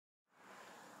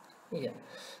Yeah,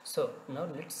 so now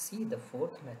let's see the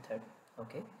fourth method.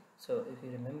 Okay, so if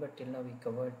you remember till now we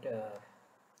covered uh,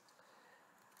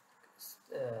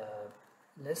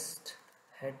 list,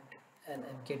 head and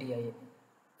mk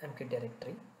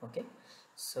directory. Okay,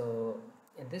 so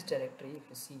in this directory, if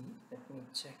you see, let me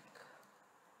check.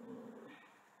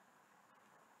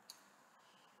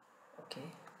 Okay,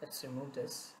 let's remove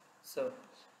this. So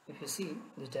if you see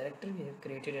this directory we have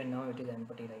created and now it is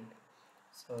empty, right?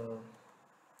 So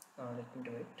now let me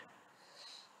do it.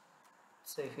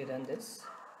 So if you run this,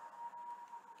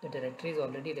 the directory is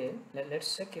already there.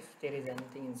 Let's check if there is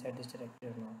anything inside this directory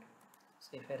or not.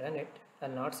 So if I run it, I'll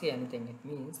not see anything. It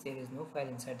means there is no file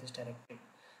inside this directory.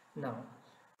 Now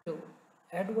to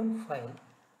add one file,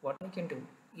 what I can do,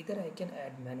 either I can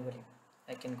add manually.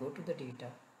 I can go to the data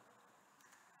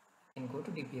and go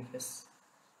to dbfs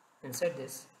inside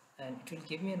this, and it will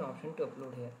give me an option to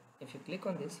upload here. If you click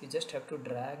on this, you just have to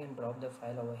drag and drop the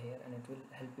file over here and it will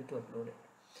help you to upload it.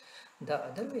 The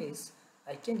other way is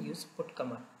I can use put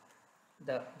command,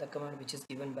 the command which is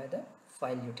given by the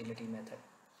file utility method.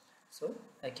 So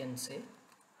I can say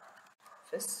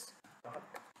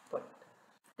fis.put.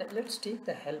 Let's take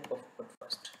the help of put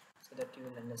first so that you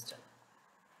will understand.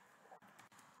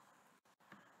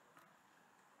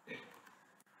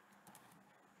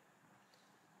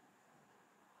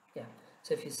 Yeah,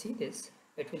 so if you see this,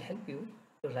 it will help you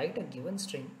to write a given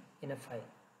string in a file,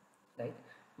 right?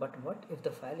 But what if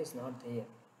the file is not there?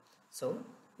 So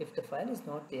if the file is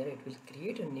not there, it will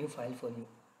create a new file for you.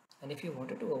 And if you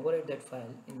wanted to override that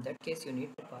file, in that case you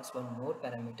need to pass one more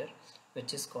parameter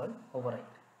which is called override.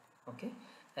 Okay,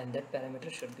 and that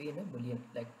parameter should be in a boolean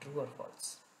like true or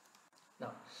false.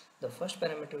 Now the first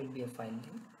parameter will be a file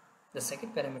name, the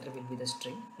second parameter will be the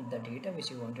string, the data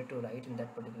which you wanted to write in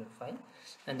that particular file,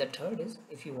 and the third is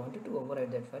if you wanted to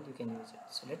override that file you can use it.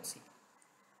 So let's see.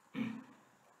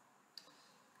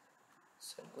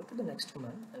 So I'll go to the next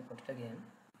command, I'll put it again,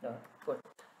 put,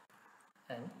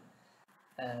 and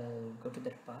I'll go to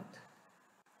that path,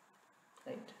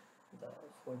 right, the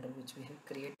folder which we have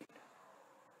created.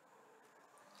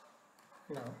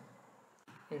 Now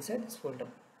inside this folder,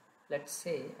 let's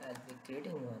say I'll be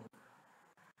creating one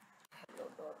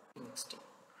hello.txt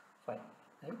file,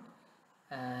 right?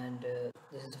 And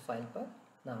this is the file path.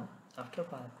 Now after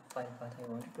file path I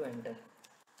wanted to enter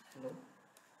hello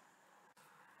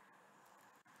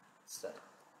sir.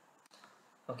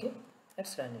 Okay,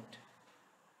 let's run it.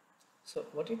 So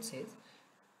what it says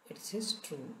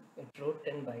true, it wrote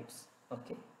 10 bytes.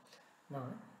 Okay, now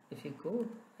if you go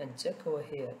and check over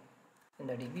here in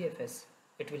the dbfs,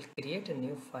 it will create a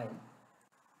new file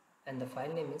and the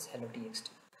file name is hello.txt.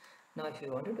 Now if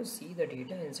you wanted to see the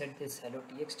data inside this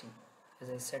hello.txt, as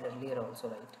I said earlier also,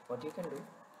 right, what you can do,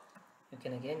 you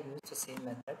can again use the same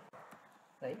method,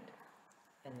 right?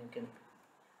 And you can,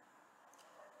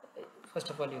 first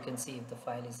of all, you can see if the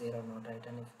file is there or not, right?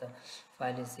 And if the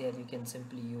file is there, you can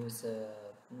simply use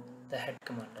the head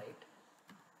command, right?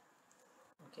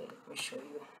 Okay, let me show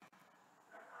you.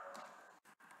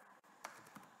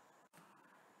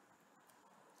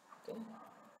 Okay,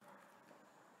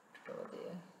 put it over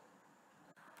there.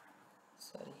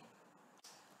 Sorry.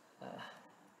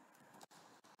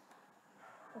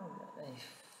 Oh man,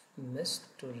 I missed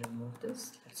to remove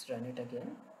this. Let's run it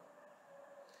again.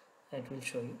 And it will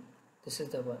show you this is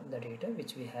the data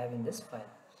which we have in this file.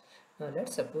 Now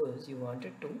let's suppose you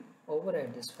wanted to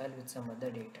override this file with some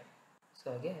other data.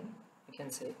 So again you can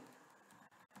say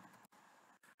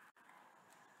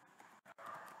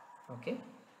okay,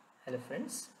 hello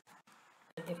friends,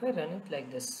 and if I run it like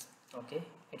this, okay,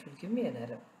 it will give me an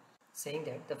error saying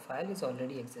that the file is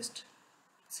already exist,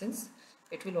 since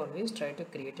it will always try to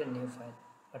create a new file,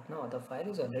 but now the file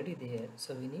is already there,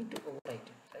 so we need to overwrite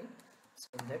it, right? So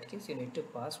in that case you need to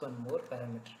pass one more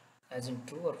parameter as in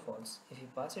true or false. If you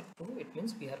pass it true, it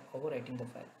means we are overwriting the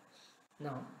file.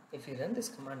 Now if you run this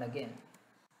command again,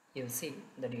 you'll see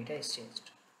the data is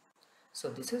changed. So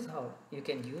this is how you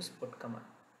can use put command.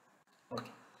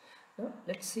 Okay, now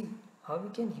let's see how we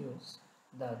can use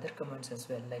the other commands as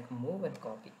well, like move and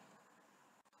copy.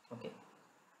 Okay,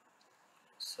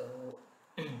 so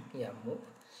yeah, move.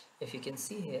 If you can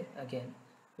see here again,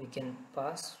 we can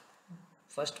pass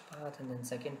first path and then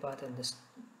second path and this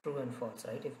true and false,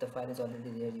 right? If the file is already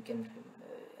there, you can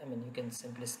you can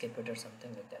simply skip it or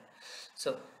something like that.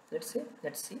 So let's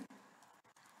see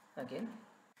again,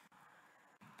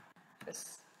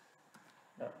 yes,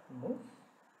 move,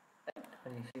 right?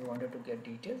 And if you wanted to get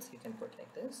details, you can put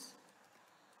like this.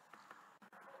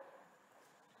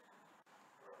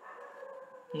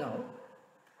 Now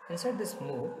inside this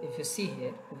move, if you see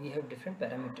here, we have different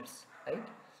parameters, right?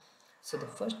 So the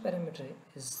first parameter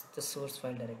is the source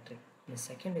file directory. The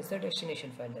second is the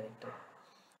destination file directory.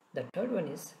 The third one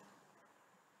is,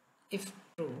 if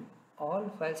true,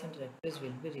 all files and directories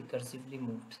will be recursively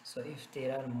moved. So if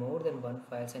there are more than one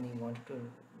files and you want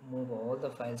to move all the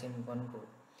files in one go,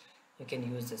 you can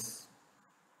use this.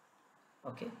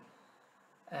 Okay,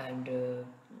 and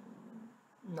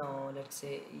now let's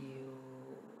say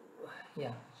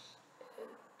yeah,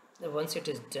 once it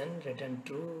is done, return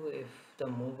true if the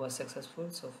move was successful.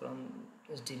 So from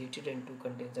is deleted and to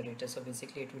contains the data, so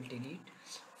basically it will delete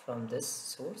from this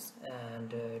source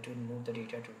and it will move the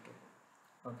data to 2.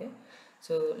 Okay,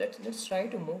 so let's try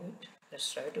to move it.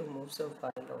 Let's try to move some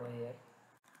file over here.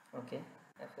 Okay,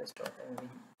 fs.mv.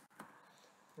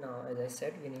 Now as I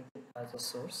said, we need to pass a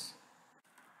source.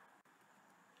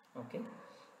 Okay,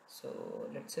 so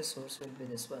let's say source will be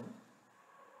this one.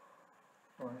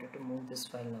 I wanted to move this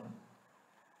file now.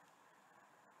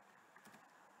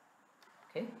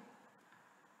 Okay,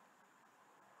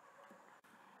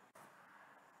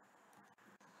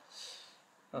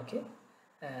 okay,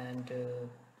 and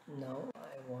now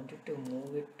I wanted to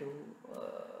move it to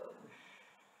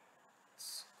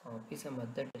copy some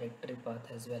other directory path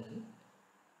as well.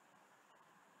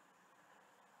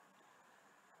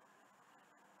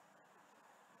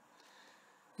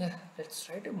 Yeah, let's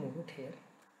try to move it here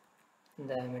in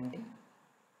the MND.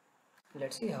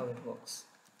 Let's see how it works.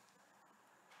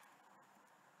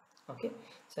 Okay,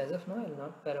 so as of now I will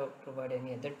not provide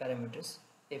any other parameters.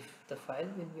 If the file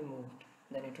will be moved,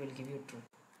 then it will give you true.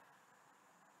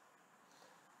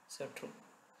 So true.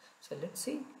 So let's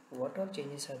see what all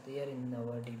changes are there in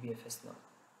our DBFS now.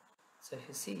 So if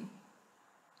you see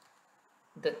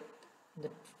that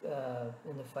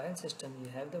in the file system you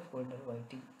have the folder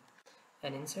YT,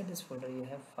 and inside this folder you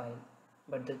have file,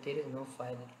 but there is no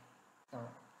file now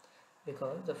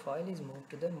because the file is moved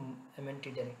to the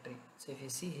MNT directory. So if you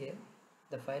see here,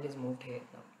 the file is moved here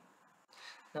now.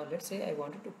 Now let's say I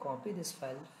wanted to copy this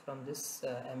file from this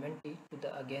MNT to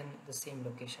the again the same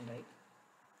location, right?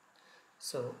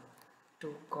 So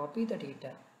to copy the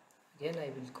data, again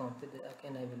I will copy the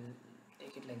again I will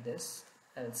take it like this.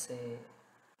 I'll say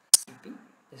cp.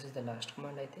 This is the last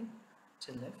command, I think,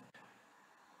 which is left.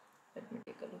 Let me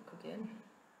take a look again.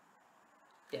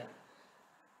 Yeah,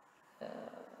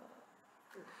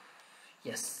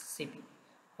 yes, cp.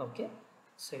 Okay,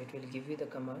 so it will give you the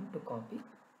command to copy.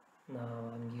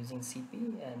 Now I'm using cp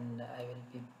and I will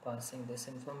be passing this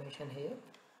information here,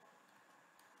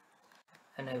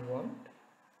 and I want,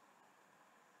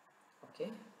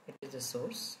 okay, it is the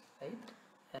source, right,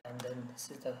 and then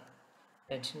this is the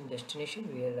destination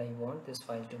where I want this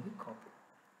file to be copied.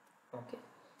 Okay,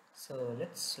 so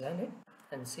let's run it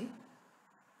and see.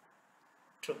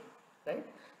 True, right?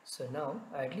 So now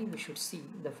ideally we should see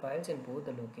the files in both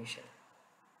the location.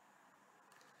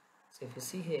 So if you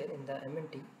see here in the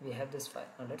MNT we have this file.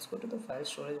 Now let's go to the file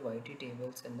storage YT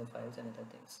tables and the files and other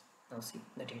things. Now see,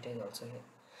 the data is also here.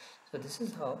 So this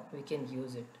is how we can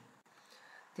use it.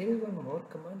 There is one more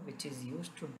command which is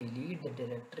used to delete the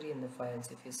directory in the files.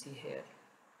 If you see here,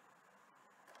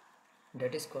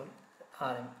 that is called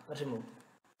rm, remove,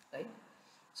 right?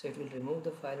 So it will remove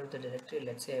the file of the directory.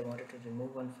 Let's say I wanted to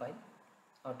remove one file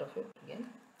out of it again.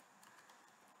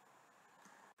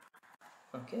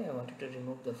 Okay, I wanted to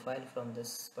remove the file from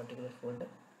this particular folder.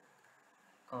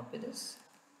 Copy this.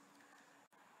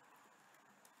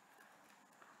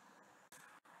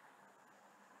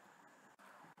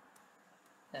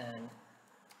 And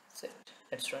that's it.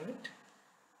 Let's run it.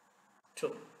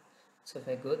 True. So if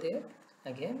I go there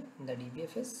again in the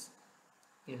DBFS,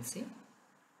 you'll see,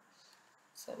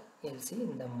 you'll see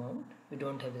in the mount we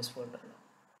don't have this folder now.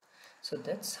 So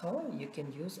that's how you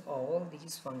can use all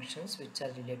these functions which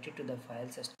are related to the file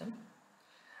system.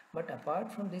 But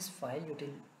apart from this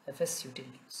FS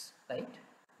utilities, right,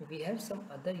 we have some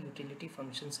other utility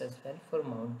functions as well for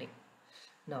mounting.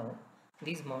 Now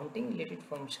these mounting related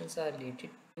functions are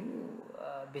related to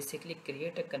basically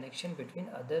create a connection between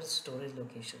other storage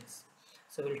locations.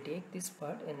 So we'll take this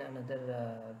part in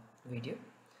another video.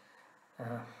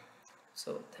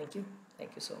 So thank you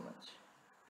so much.